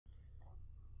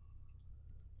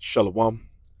Shalom,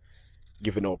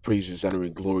 giving all praises, honor,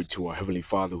 and glory to our Heavenly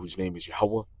Father, whose name is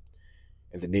Yahweh,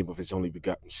 in the name of His only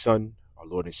begotten Son, our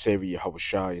Lord and Savior, Yahweh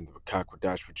Shai, and the Rakak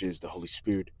Radash, which is the Holy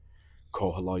Spirit.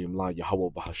 Call Halayim La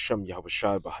Yahweh Bahasham, Yahweh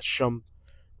Shai Bahasham,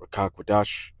 Rakak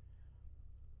Radash.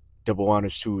 Double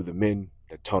honors to the men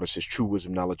that taught us His true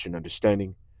wisdom, knowledge, and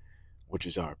understanding, which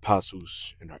is our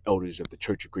apostles and our elders of the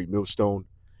Church of Great Millstone,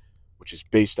 which is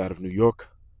based out of New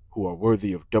York, who are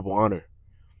worthy of double honor.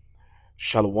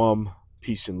 Shalom,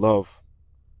 peace and love,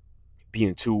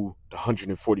 being to the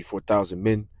 144,000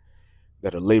 men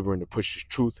that are laboring to push His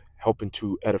truth, helping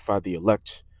to edify the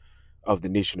elect of the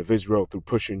nation of Israel through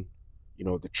pushing,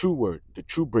 the true word, the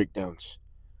true breakdowns.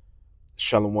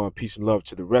 Shalom, peace and love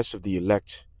to the rest of the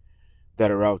elect that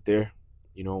are out there,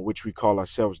 which we call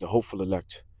ourselves the hopeful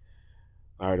elect.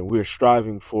 All right, and we're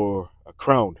striving for a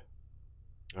crown.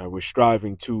 All right, we're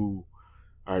striving to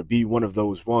be one of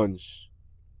those ones,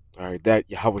 that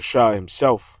Yahweh Shai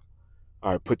himself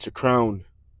puts a crown,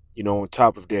 on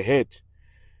top of their head,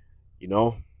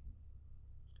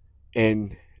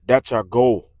 and that's our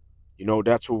goal.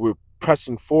 That's what we're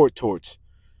pressing forward towards.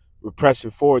 We're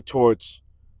pressing forward towards,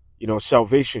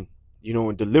 salvation,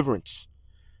 and deliverance,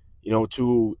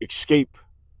 to escape,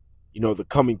 the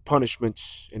coming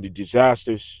punishments and the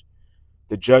disasters,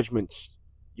 the judgments,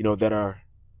 that are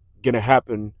going to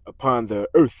happen upon the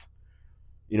earth,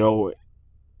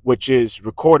 which is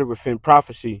recorded within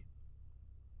prophecy.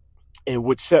 And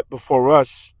what's set before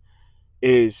us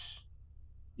is,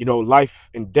 life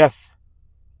and death.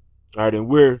 All right, and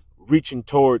we're reaching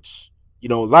towards,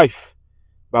 life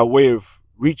by way of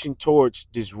reaching towards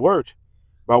this word,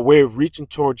 by way of reaching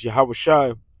towards Yahweh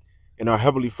Shai and our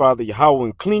Heavenly Father Yahweh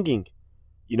and clinging,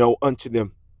 unto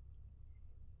them.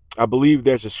 I believe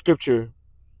there's a scripture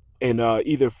in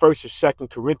either 1st or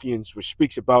 2nd Corinthians which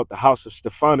speaks about the house of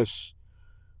Stephanus,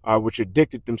 which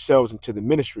addicted themselves into the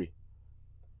ministry.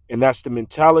 And that's the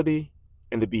mentality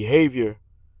and the behavior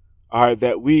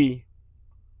that we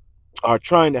are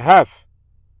trying to have.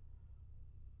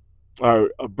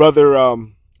 A brother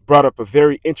brought up a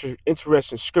very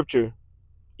interesting scripture,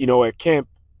 at camp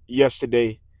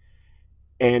yesterday.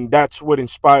 And that's what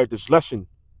inspired this lesson,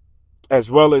 as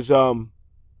well as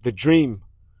the dream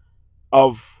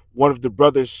of one of the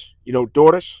brothers,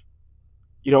 daughters,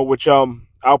 which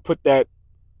I'll put that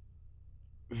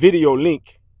video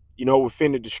link,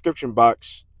 within the description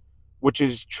box, which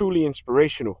is truly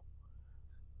inspirational.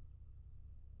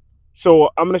 So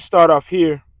I'm going to start off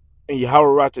here in Yahweh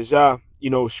Ratazah,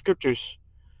 scriptures,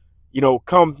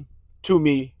 come to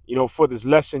me, for this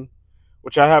lesson,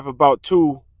 which I have about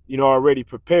 2, already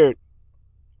prepared.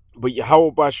 But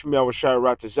Yahweh Bashmi Awashai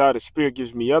Ratazah, the Spirit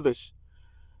gives me others.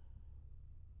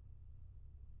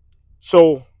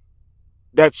 So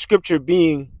that scripture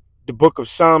being the book of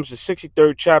Psalms, the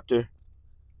 63rd chapter,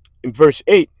 in verse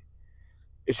 8,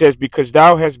 it says, "Because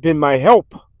thou hast been my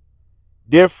help,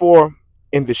 therefore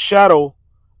in the shadow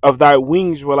of thy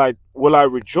wings will I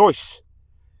rejoice."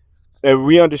 And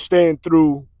we understand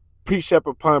through precept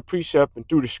upon precept and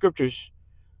through the scriptures,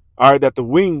 that the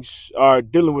wings are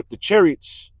dealing with the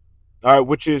chariots,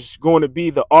 which is going to be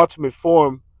the ultimate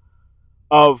form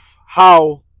of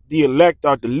how the elect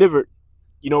are delivered,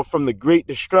 from the great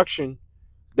destruction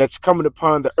that's coming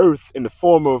upon the earth in the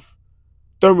form of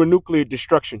thermonuclear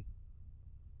destruction.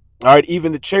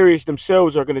 Even the chariots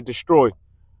themselves are going to destroy.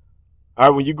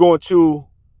 When you go into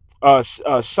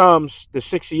Psalms, the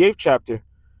 68th chapter,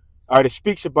 it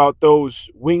speaks about those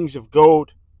wings of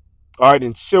gold,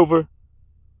 and silver.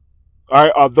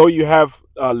 Although you have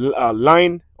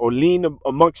line or lean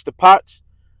amongst the pots,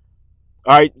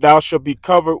 thou shalt be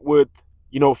covered with,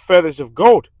 feathers of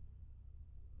gold.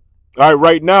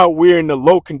 Right now we're in a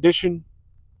low condition.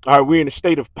 We're in a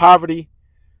state of poverty.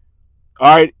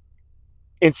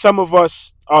 And some of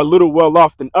us are a little well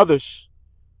off than others.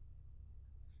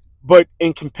 But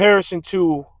in comparison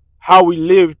to how we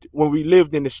lived when we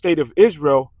lived in the state of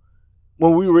Israel,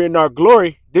 when we were in our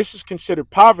glory, this is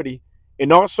considered poverty,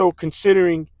 and also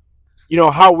considering,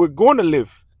 how we're going to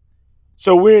live.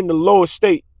 So we're in the lower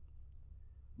state.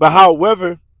 But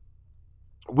however,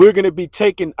 we're going to be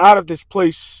taken out of this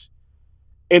place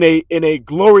in a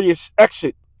glorious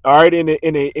exit,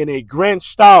 in a grand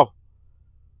style.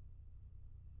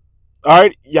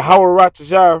 Yahweh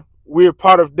Ratazar, we're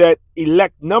part of that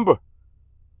elect number.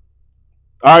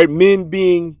 Men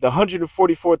being the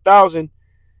 144,000,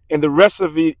 and the rest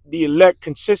of the elect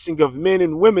consisting of men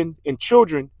and women and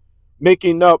children,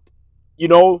 making up,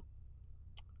 the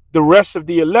rest of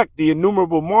the elect, the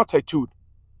innumerable multitude.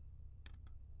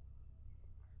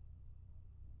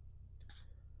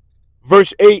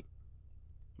 Verse 8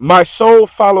 My soul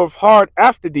followeth hard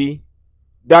after thee,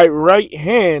 thy right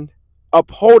hand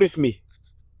upholdeth me.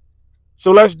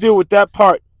 So let's deal with that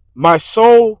part. My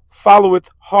soul followeth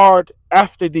hard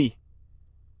after thee.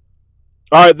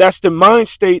 All right, that's the mind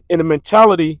state and the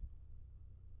mentality,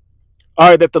 all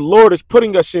right, that the Lord is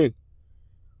putting us in.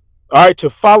 All right, to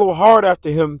follow hard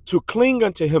after him, to cling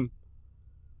unto him.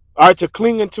 All right, to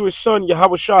cling unto his son,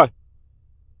 Yahweh Shai.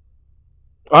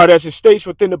 All right, as it states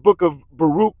within the book of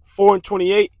Baruch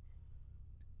 4:28,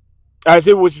 as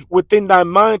it was within thy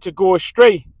mind to go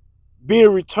astray,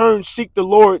 being returned, seek the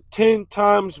Lord 10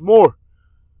 times more.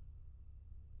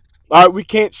 All right, we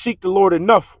can't seek the Lord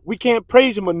enough. We can't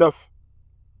praise him enough.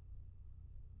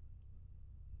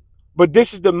 But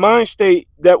this is the mind state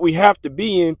that we have to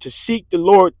be in, to seek the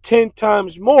Lord 10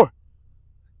 times more.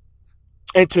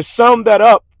 And to sum that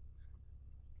up,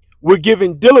 we're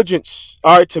giving diligence,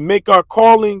 all right, to make our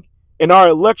calling and our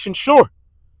election sure.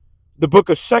 The book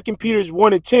of 2 Peter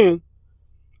 1:10,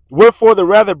 wherefore the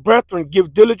rather, brethren,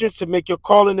 give diligence to make your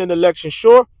calling and election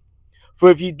sure. For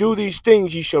if ye do these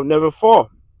things, ye shall never fall.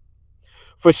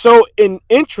 For so in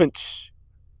entrance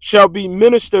shall be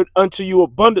ministered unto you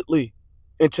abundantly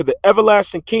into the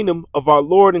everlasting kingdom of our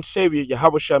Lord and Savior,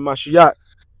 Yahweh Shai Mashiach.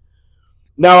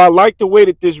 Now, I like the way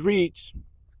that this reads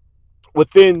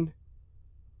within,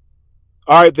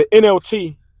 all right, the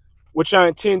NLT, which I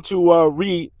intend to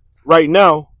read right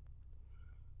now.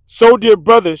 So, dear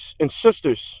brothers and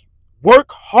sisters,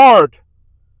 work hard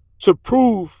to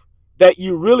prove that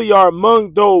you really are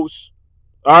among those,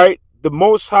 all right, the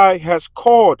Most High has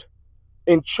called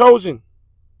and chosen.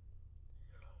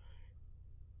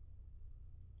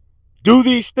 Do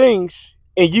these things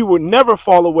and you will never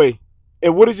fall away.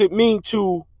 And what does it mean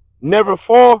to never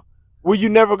fall? Well,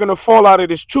 you're never going to fall out of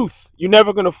this truth. You're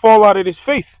never going to fall out of this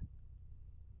faith.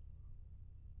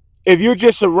 If you're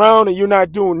just around and you're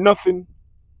not doing nothing,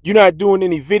 you're not doing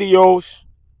any videos,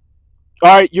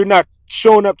 all right, you're not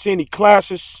showing up to any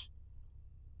classes,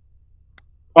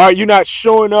 all right, you're not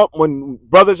showing up when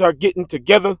brothers are getting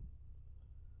together,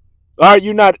 all right,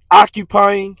 you're not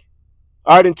occupying,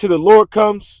 all right, until the Lord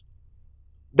comes,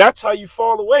 that's how you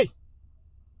fall away.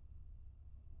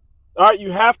 All right,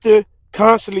 you have to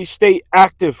constantly stay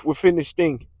active within this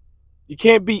thing. You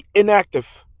can't be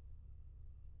inactive.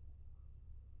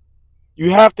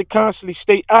 You have to constantly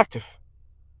stay active.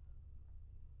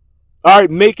 All right,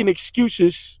 making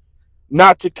excuses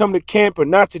not to come to camp or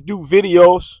not to do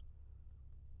videos.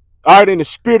 All right, in the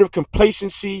spirit of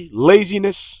complacency,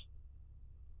 laziness.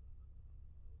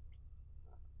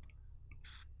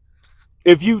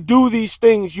 If you do these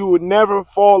things, you would never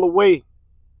fall away.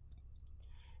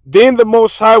 Then the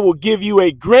Most High will give you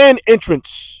a grand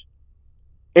entrance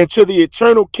into the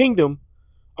eternal kingdom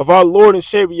of our Lord and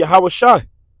Savior Yahweh Shai.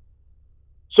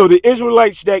 So the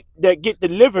Israelites that get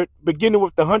delivered, beginning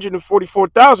with the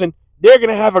 144,000, they're going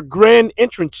to have a grand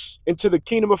entrance into the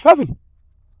kingdom of heaven.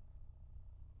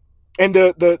 And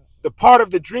the part of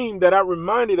the dream that I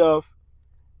reminded of,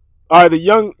 the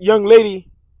young lady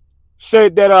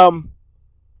said that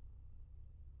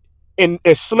and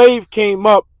a slave came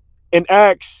up and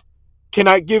asked, can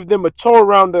I give them a tour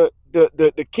around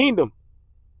the kingdom?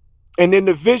 And in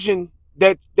the vision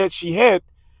that she had,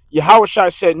 Yahweh Shai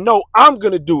said, no, I'm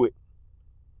going to do it.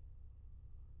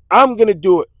 I'm going to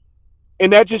do it.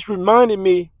 And that just reminded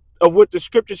me of what the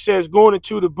scripture says going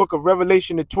into the book of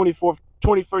Revelation, the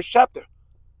 21st chapter.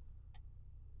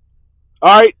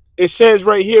 All right, it says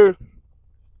right here,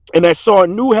 and I saw a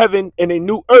new heaven and a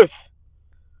new earth,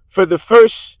 for the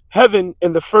first heaven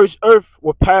and the first earth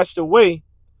were passed away,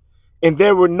 and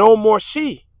there were no more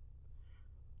sea.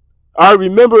 I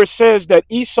remember it says that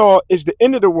Esau is the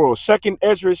end of the world. 2nd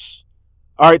Ezra,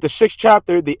 all right, the 6th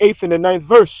chapter, the 8th and the 9th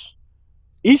verse.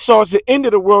 Esau is the end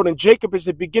of the world, and Jacob is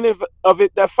the beginning of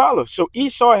it that follows. So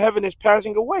Esau, heaven is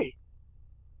passing away.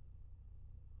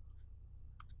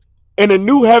 And a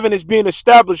new heaven is being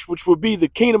established, which will be the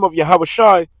kingdom of Yahweh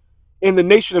Shai in the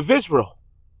nation of Israel.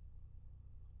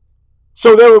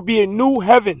 So there will be a new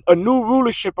heaven, a new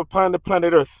rulership upon the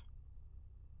planet Earth.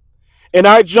 And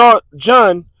I,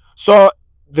 John, saw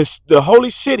the holy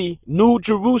city, New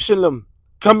Jerusalem,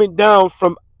 coming down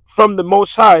from the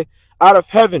Most High out of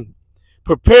heaven,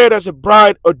 prepared as a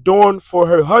bride adorned for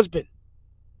her husband.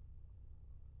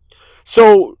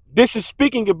 So this is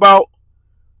speaking about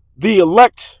the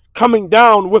elect coming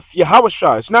down with Yahweh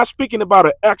Shai. It's not speaking about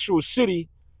an actual city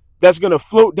that's going to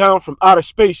float down from outer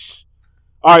space,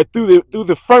 all right, through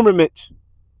the firmament,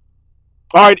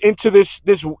 all right, into this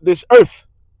earth.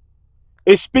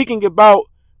 It's speaking about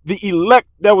the elect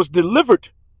that was delivered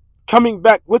coming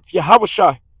back with Yahweh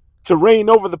Shai to reign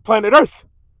over the planet Earth.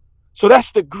 So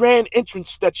that's the grand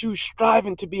entrance that you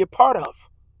striving to be a part of.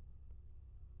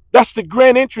 That's the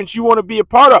grand entrance you want to be a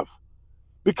part of.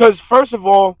 Because first of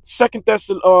all,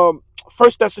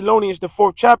 First Thessalonians, the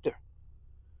 4th chapter,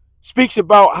 speaks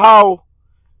about how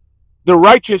the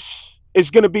righteous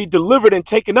is going to be delivered and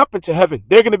taken up into heaven.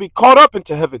 They're going to be caught up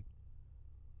into heaven.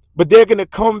 But they're going to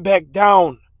come back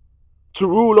down to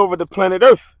rule over the planet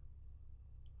Earth.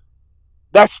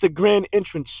 That's the grand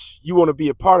entrance you want to be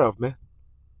a part of, man.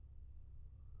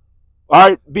 All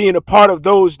right, being a part of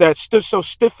those that stood so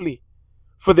stiffly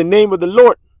for the name of the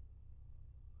Lord.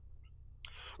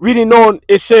 Reading on,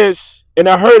 it says, and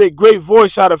I heard a great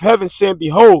voice out of heaven saying,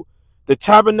 behold, the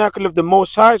tabernacle of the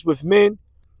Most High is with men,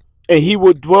 and he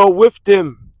will dwell with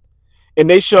them, and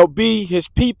they shall be his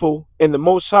people, and the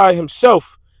Most High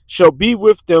himself shall be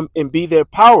with them and be their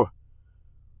power.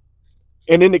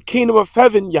 And in the kingdom of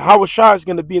heaven, Yahawashi is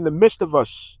going to be in the midst of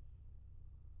us.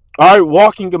 All right,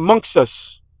 walking amongst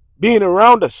us, being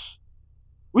around us.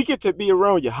 We get to be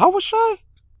around Yahawashi?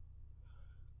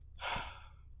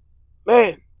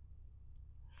 Man.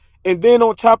 And then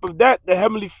on top of that, the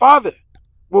Heavenly Father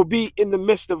will be in the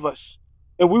midst of us.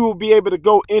 And we will be able to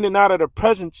go in and out of the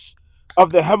presence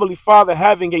of the Heavenly Father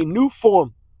having a new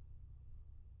form.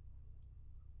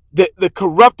 The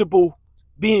corruptible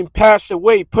being passed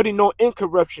away, putting on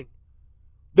incorruption.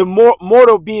 The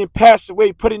mortal being passed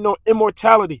away, putting on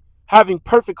immortality, having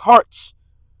perfect hearts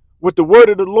with the word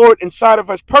of the Lord inside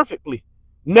of us perfectly,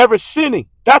 never sinning.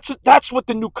 That's what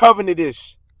the new covenant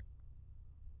is,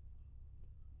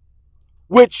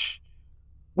 which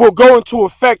will go into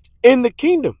effect in the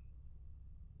kingdom,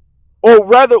 or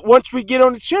rather once we get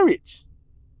on the chariots.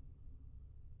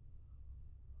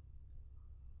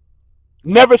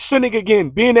 Never sinning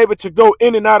again, being able to go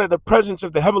in and out of the presence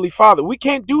of the Heavenly Father. We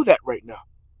can't do that right now.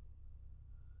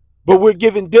 But we're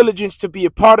given diligence to be a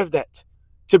part of that,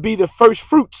 to be the first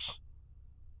fruits.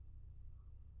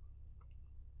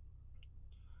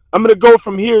 I'm going to go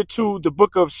from here to the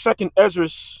book of 2nd Ezra,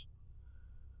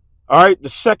 all right, the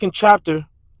 2nd chapter,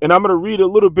 and I'm going to read a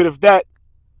little bit of that,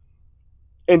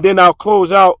 and then I'll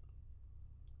close out.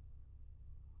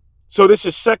 So this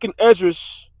is 2nd Ezra,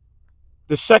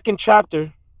 the 2nd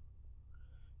chapter,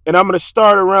 and I'm going to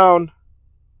start around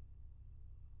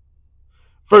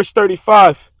verse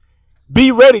 35.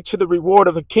 Be ready to the reward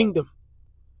of the kingdom,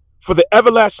 for the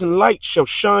everlasting light shall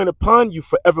shine upon you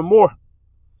forevermore.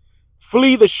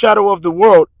 Flee the shadow of the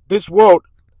world, this world.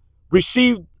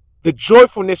 Receive the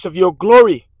joyfulness of your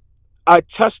glory. I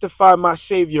testify my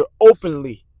Savior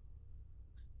openly.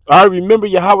 I remember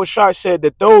Yahawashi said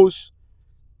that those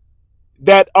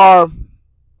that are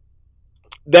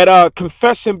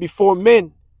confess him before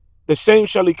men, the same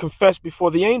shall he confess before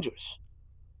the angels.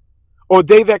 Or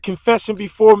they that confess him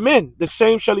before men, the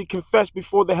same shall he confess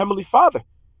before the Heavenly Father.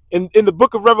 In the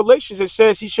book of Revelations, it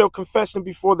says he shall confess him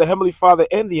before the Heavenly Father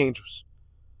and the angels.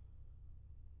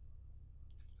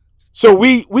 So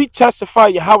we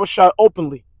testify Yahawashi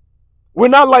openly. We're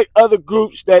not like other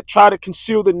groups that try to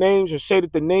conceal the names or say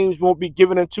that the names won't be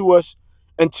given unto us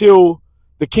until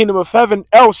the kingdom of heaven.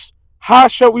 Else, how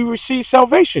shall we receive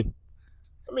salvation?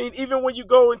 I mean, even when you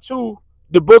go into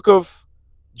the book of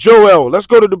Joel, let's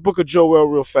go to the book of Joel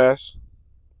real fast.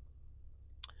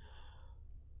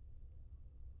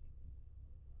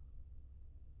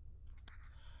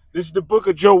 This is the book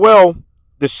of Joel,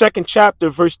 the 2nd chapter,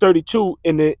 verse 32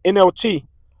 in the NLT.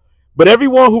 But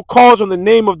everyone who calls on the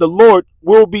name of the Lord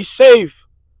will be saved.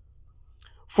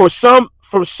 For some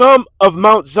of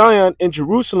Mount Zion and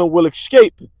Jerusalem will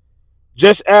escape,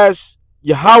 just as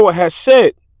Yahweh has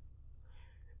said.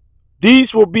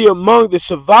 These will be among the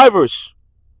survivors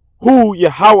who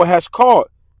Yahweh has called.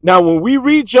 Now, when we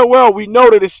read Joel, we know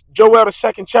that it's Joel, the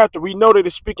 2nd chapter. We know that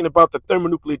it's speaking about the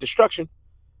thermonuclear destruction.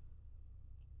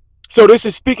 So this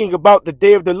is speaking about the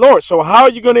day of the Lord. So how are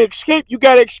you going to escape? You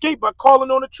got to escape by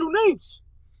calling on the true names.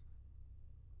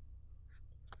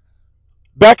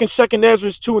 Back in 2nd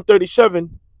Ezra 2 and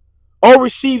 37, all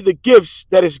receive the gifts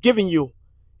that is given you,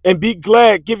 and be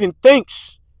glad, giving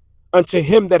thanks unto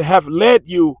him that have led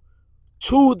you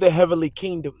to the heavenly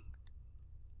kingdom.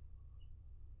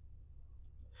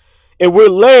 And we're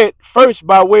led first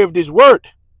by way of this word.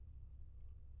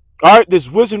 All right, this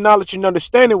wisdom, knowledge, and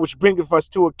understanding, which bringeth us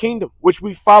to a kingdom, which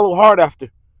we follow hard after.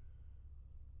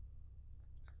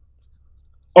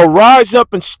 Arise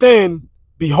up and stand.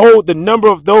 Behold, the number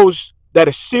of those that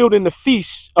are sealed in the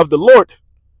feast of the Lord,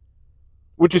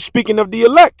 which is speaking of the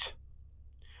elect,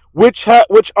 which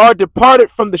are departed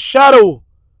from the shadow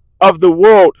of the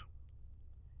world,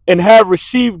 and have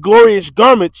received glorious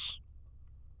garments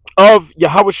of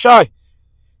Yahawashi.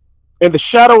 And the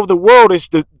shadow of the world is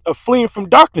the fleeing from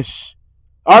darkness.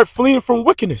 All right, fleeing from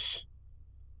wickedness.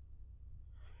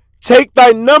 Take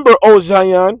thy number, O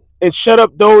Zion, and shut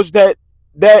up those that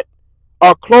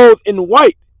are clothed in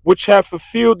white, which have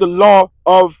fulfilled the law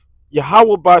of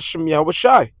Yahweh Bashem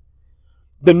Yahushai.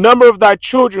 The number of thy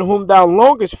children whom thou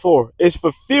longest for is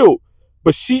fulfilled.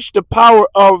 Beseech the power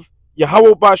of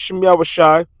Yahweh Bashem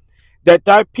Yahushai, that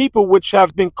thy people which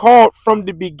have been called from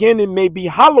the beginning may be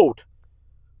hallowed,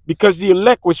 because the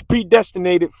elect was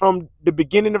predestinated from the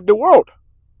beginning of the world.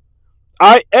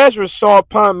 I, Ezra, saw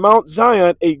upon Mount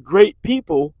Zion a great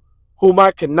people whom I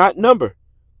could not number,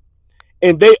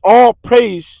 and they all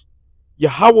praise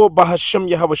Yahweh Bahashem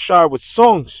Yahushai with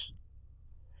songs.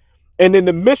 And in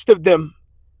the midst of them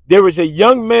there is a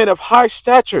young man of high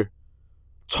stature,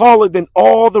 taller than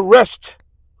all the rest,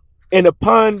 and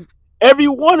upon every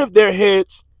one of their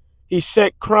heads he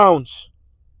set crowns,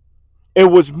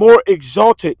 and was more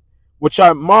exalted, which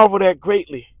I marveled at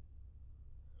greatly.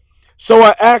 So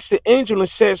I asked the angel and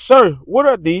said, Sir, what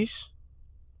are these?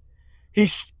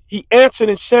 He answered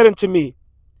and said unto me,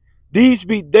 These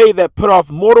be they that put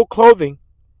off mortal clothing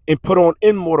and put on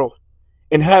immortal,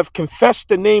 and have confessed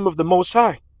the name of the Most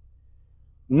High.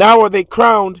 Now are they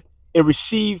crowned and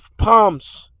receive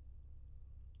palms.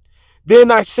 Then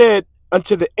I said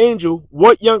unto the angel,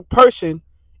 What young person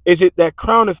is it that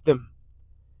crowneth them,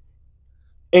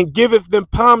 and giveth them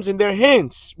palms in their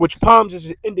hands? Which palms is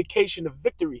an indication of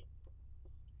victory.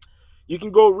 You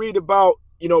can go read about,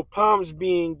 palms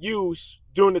being used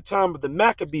during the time of the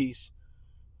Maccabees.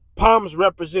 Palms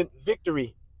represent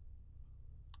victory.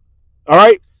 All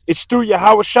right? It's through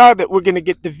Yahushua that we're going to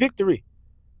get the victory.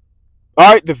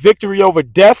 All right? The victory over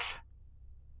death.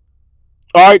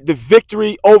 All right? The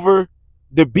victory over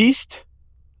the beast.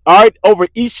 All right? Over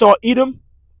Esau, Edom.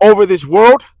 Over this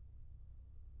world.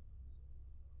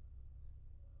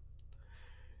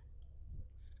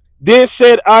 Then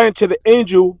said I unto the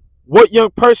angel, What young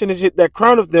person is it that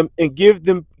crowneth them and giveth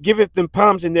them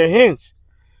palms in their hands?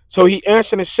 So he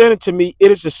answered and said unto me,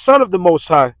 It is the Son of the Most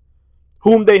High,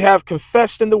 whom they have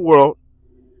confessed in the world.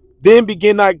 Then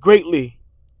began I greatly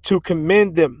to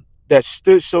commend them that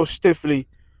stood so stiffly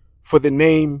for the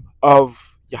name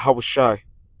of Yahushua.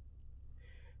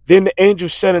 Then the angel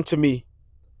said unto me,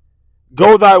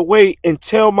 Go thy way and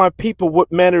tell my people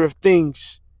what manner of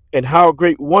things and how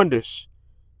great wonders,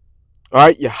 all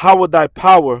right, Yahweh thy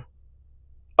power,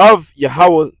 of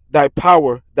Yahweh thy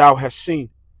power thou hast seen.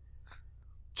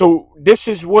 So this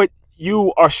is what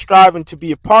you are striving to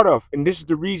be a part of. And this is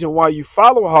the reason why you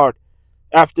follow hard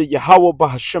after Yahweh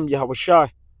Bahashem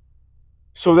Yahushai,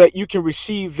 so that you can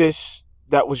receive this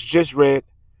that was just read,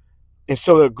 and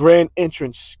so the grand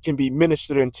entrance can be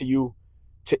ministered unto you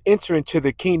to enter into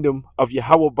the kingdom of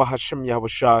Yahweh Bahashem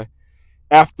Yahushai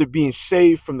after being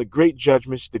saved from the great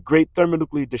judgments, the great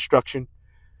thermonuclear destruction,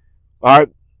 all right,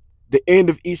 the end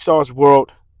of Esau's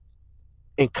world,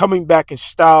 and coming back in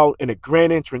style in a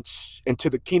grand entrance into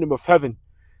the kingdom of heaven,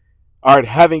 all right,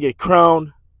 having a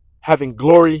crown, having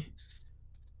glory,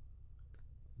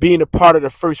 being a part of the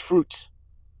first fruits,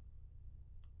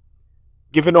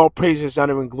 giving all praises,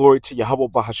 honor, and glory to Yahweh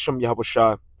Bahashem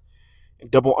Yahushai, and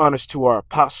double honors to our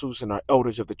apostles and our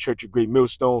elders of the Church of Great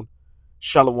Millstone.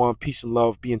 Shalom, peace and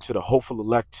love be unto the hopeful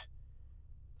elect.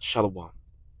 Shalom.